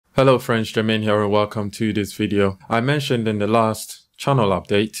Hello friends, Jermaine here and welcome to this video. I mentioned in the last channel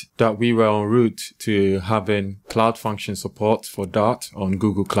update that we were en route to having Cloud Function support for Dart on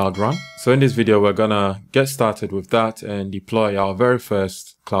Google Cloud Run. So in this video, we're gonna get started with that and deploy our very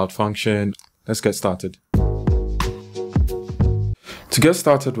first Cloud Function. Let's get started. To get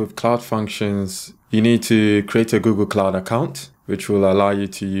started with Cloud Functions, you need to create a Google Cloud account, which will allow you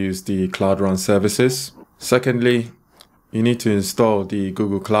to use the Cloud Run services. Secondly, you need to install the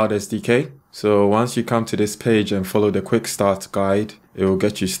Google Cloud SDK. So once you come to this page and follow the quick start guide, it will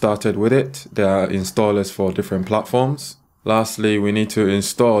get you started with it. There are installers for different platforms. Lastly, we need to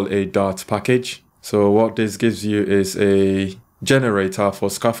install a Dart package. So what this gives you is a generator for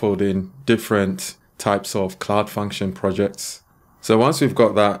scaffolding different types of Cloud Function projects. So once we've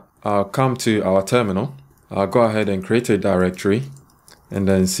got that, I'll come to our terminal. I'll go ahead and create a directory and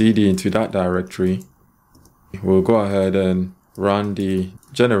then cd into that directory. We'll go ahead and run the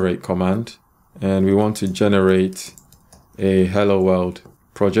generate command, and we want to generate a helloworld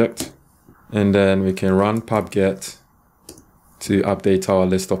project, and then we can run pubget to update our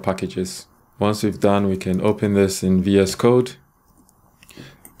list of packages. Once we've done, we can open this in VS Code.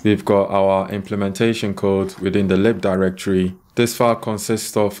 We've got our implementation code within the lib directory. This file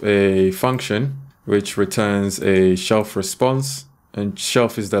consists of a function which returns a shelf response. And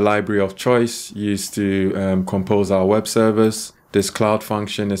Shelf is the library of choice used to compose our web servers. This Cloud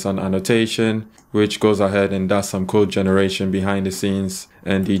Function is an annotation which goes ahead and does some code generation behind the scenes.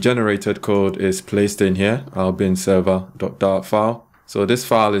 And the generated code is placed in here, our bin server.dart file. So this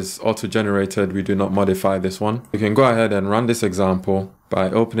file is auto-generated. We do not modify this one. We can go ahead and run this example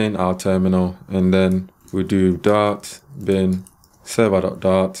by opening our terminal, and then we do dart bin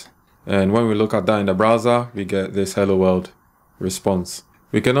server.dart. And when we look at that in the browser, we get this hello world response.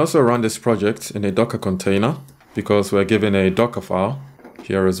 We can also run this project in a Docker container because we're given a Docker file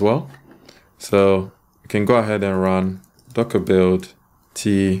here as well. So we can go ahead and run docker build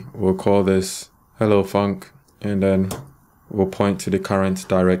t, we'll call this hello func, and then we'll point to the current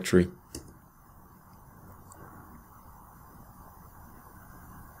directory.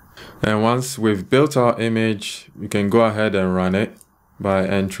 And once we've built our image, we can go ahead and run it by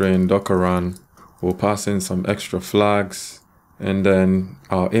entering docker run. We'll pass in some extra flags, and then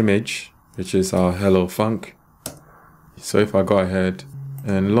our image, which is our hello func. So if I go ahead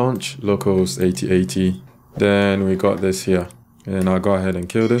and launch localhost 8080, then we got this here. And I'll go ahead and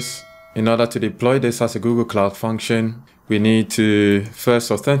kill this. In order to deploy this as a Google Cloud Function, we need to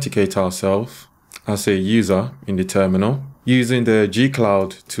first authenticate ourselves as a user in the terminal. Using the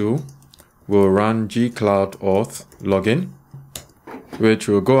gcloud tool, we'll run gcloud auth login, which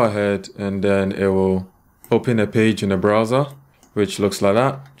will go ahead and then it will open a page in the browser which looks like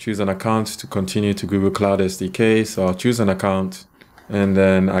that. Choose an account to continue to Google Cloud SDK. So I'll choose an account, and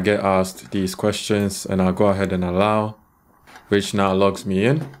then I get asked these questions, and I'll go ahead and allow, which now logs me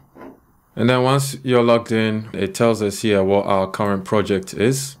in. And then once you're logged in, it tells us here what our current project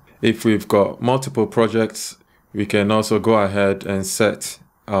is. If we've got multiple projects, we can also go ahead and set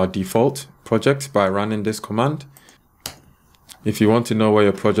our default project by running this command. If you want to know where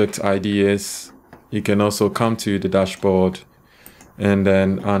your project ID is, you can also come to the dashboard, and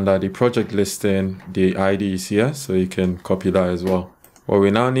then under the project listing, the ID is here, so you can copy that as well. What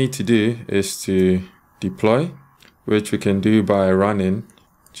we now need to do is to deploy, which we can do by running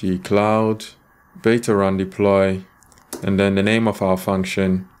gcloud beta run deploy, and then the name of our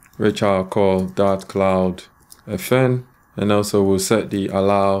function, which I'll call dartfn, and also we'll set the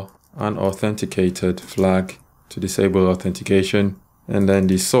allow unauthenticated flag to disable authentication, and then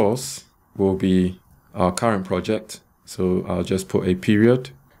the source will be our current project. So I'll just put a period.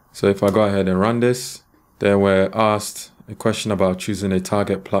 So if I go ahead and run this, then we're asked a question about choosing a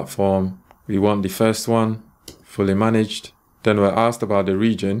target platform. We want the first one, fully managed. Then we're asked about the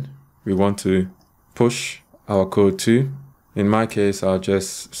region we want to push our code to. In my case, I'll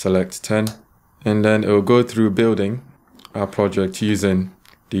just select 10. And then it will go through building our project using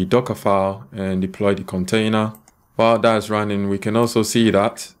the Docker file and deploy the container. While that's running, we can also see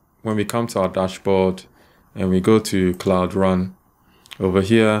that when we come to our dashboard, and we go to Cloud Run, over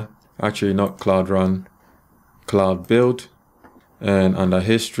here, actually not Cloud Run, Cloud Build, and under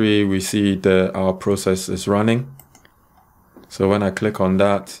history, we see that our process is running. So when I click on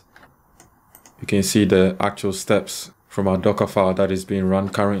that, you can see the actual steps from our Docker file that is being run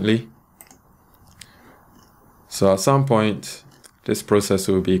currently. So at some point, this process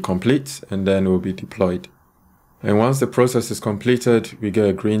will be complete and then will be deployed. And once the process is completed, we get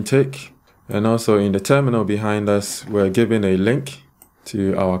a green tick. And also in the terminal behind us, we're given a link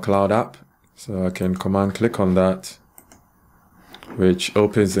to our cloud app. So I can command click on that. which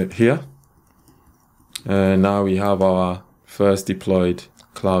opens it here. And now we have our first deployed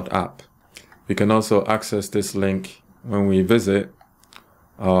cloud app. We can also access this link when we visit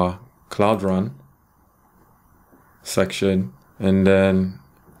our Cloud Run section, and then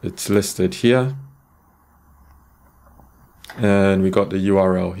it's listed here. And we got the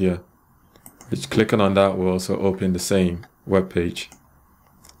URL here, which clicking on that will also open the same web page.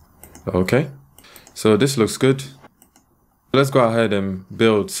 Okay, so this looks good. Let's go ahead and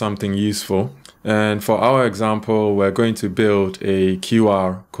build something useful. And for our example, we're going to build a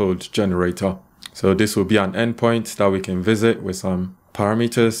QR code generator. So this will be an endpoint that we can visit with some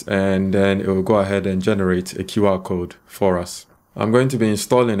parameters, and then it will go ahead and generate a QR code for us. I'm going to be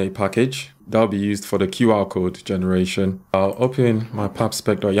installing a package that will be used for the QR code generation. I'll open my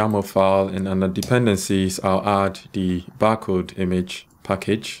papspec.yaml file, and under dependencies, I'll add the barcode image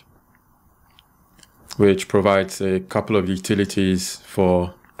package, which provides a couple of utilities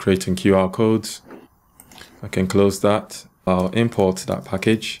for creating QR codes. I can close that. I'll import that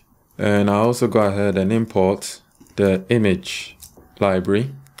package, and I'll also go ahead and import the image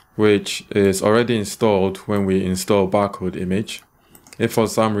library, which is already installed when we install barcode image. If for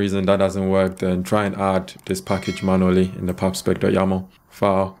some reason that doesn't work, then try and add this package manually in the papspec.yaml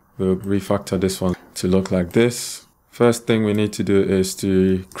file. We'll refactor this one to look like this. First thing we need to do is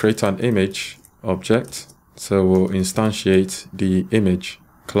to create an image object. So we'll instantiate the image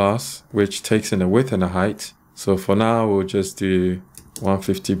class, which takes in a width and a height. So for now, we'll just do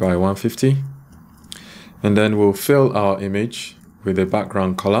 150 by 150. And then we'll fill our image with a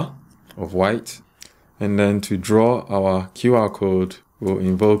background color of white. And then to draw our QR code, we'll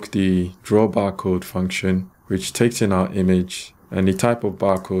invoke the draw barcode function, which takes in our image. And the type of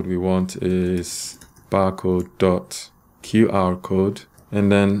barcode we want is barcode.QR code.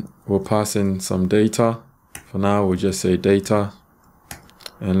 And then we'll pass in some data. For now, we'll just say data.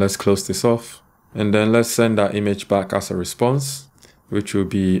 And let's close this off. And then let's send that image back as a response, which will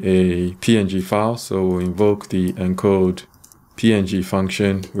be a PNG file. So we'll invoke the encode PNG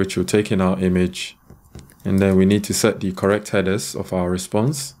function, which will take in our image. And then we need to set the correct headers of our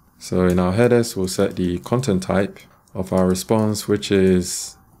response. So in our headers, we'll set the content type of our response, which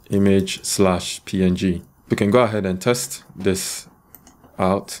is image/PNG. We can go ahead and test this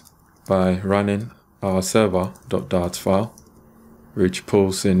out by running our server.dart file, which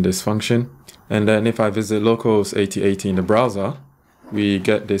pulls in this function. And then if I visit localhost 8080 in the browser, we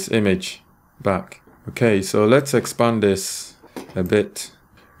get this image back. Okay, so let's expand this a bit.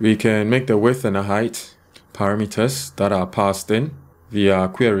 We can make the width and the height parameters that are passed in via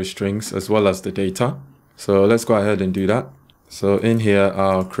query strings as well as the data. So let's go ahead and do that. So in here,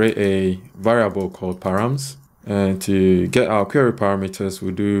 I'll create a variable called params. And to get our query parameters,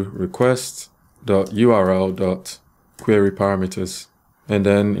 we'll do request.url.query parameters. And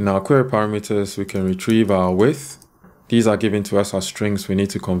then in our query parameters, we can retrieve our width. These are given to us as strings. We need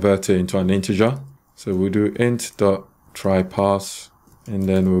to convert it into an integer. So we'll do int.tryParse, and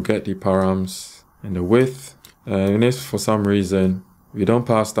then we'll get the params and the width. And if for some reason we don't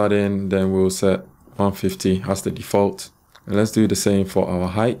pass that in, then we'll set 150 as the default. And let's do the same for our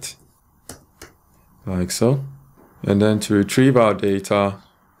height, like so. And then to retrieve our data,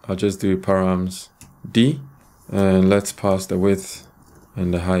 I'll just do params d, and let's pass the width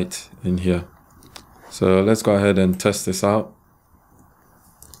and the height in here. So let's go ahead and test this out.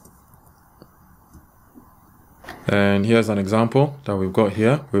 And here's an example that we've got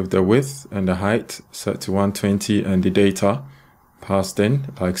here with the width and the height set to 120 and the data passed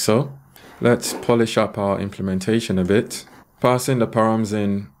in like so. Let's polish up our implementation a bit. Passing the params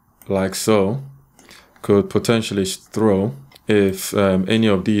in like so could potentially throw if any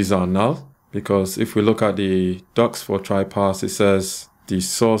of these are null, because if we look at the docs for tryparse, it says the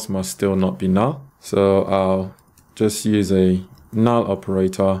source must still not be null. So I'll just use a null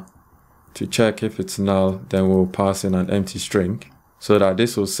operator to check if it's null. Then we'll pass in an empty string so that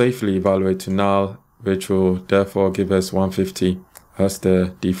this will safely evaluate to null, which will therefore give us 150 as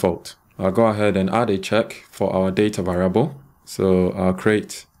the default. I'll go ahead and add a check for our data variable. So I'll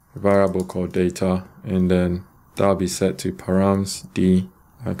create a variable called data, and then that'll be set to params d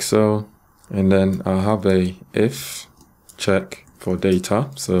like so. And then I'll have a if check for data.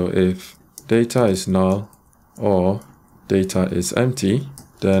 So if data is null or data is empty,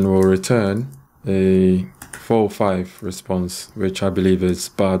 then we'll return a 405 response, which I believe is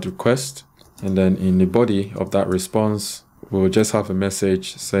bad request. And then in the body of that response, we'll just have a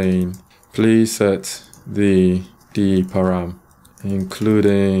message saying, please set the d param,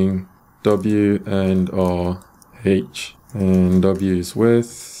 including w and or h. And w is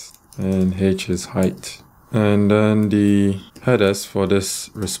width and h is height. And then the headers for this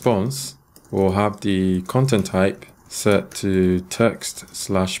response will have the content type set to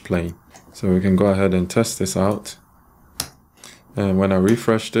text/plain. So we can go ahead and test this out. And when I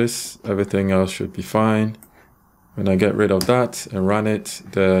refresh this, everything else should be fine. When I get rid of that and run it,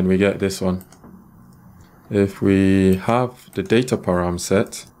 then we get this one. If we have the data param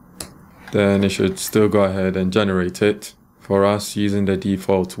set, then it should still go ahead and generate it for us using the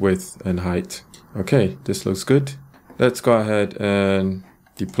default width and height. Okay, this looks good. Let's go ahead and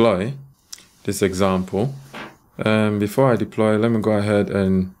deploy this example. And before I deploy, let me go ahead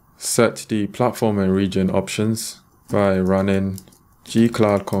and set the platform and region options by running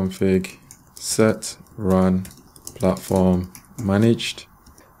gcloud-config set run platform managed.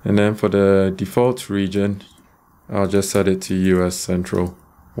 And then for the default region, I'll just set it to US Central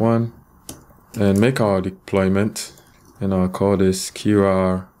 1 and make our deployment. And I'll call this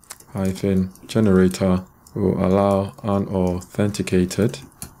QR-generator will allow unauthenticated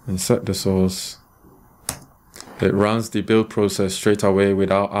and set the source. It runs the build process straight away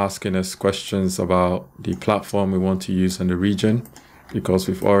without asking us questions about the platform we want to use and the region, because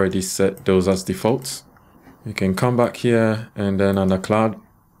we've already set those as defaults. You can come back here and then on the cloud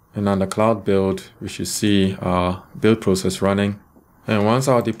build, we should see our build process running. And once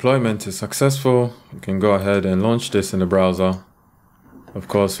our deployment is successful, you can go ahead and launch this in the browser. Of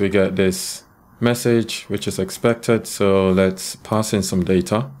course, we get this message, which is expected. So let's pass in some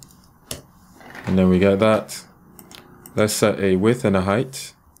data. And then we get that. Let's set a width and a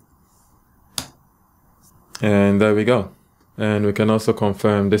height. And there we go. And we can also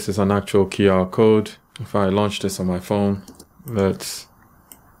confirm this is an actual QR code. If I launch this on my phone, let's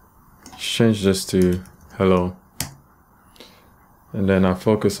change this to hello. And then I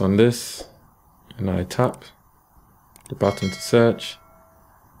focus on this and I tap the button to search.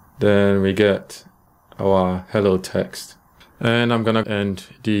 Then we get our hello text. And I'm gonna end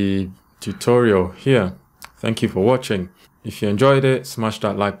the tutorial here. Thank you for watching. If you enjoyed it, smash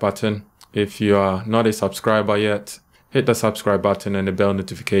that like button. If you are not a subscriber yet, hit the subscribe button and the bell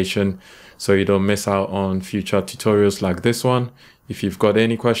notification so you don't miss out on future tutorials like this one. If you've got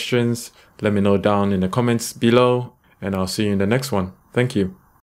any questions, let me know down in the comments below, and I'll see you in the next one. Thank you.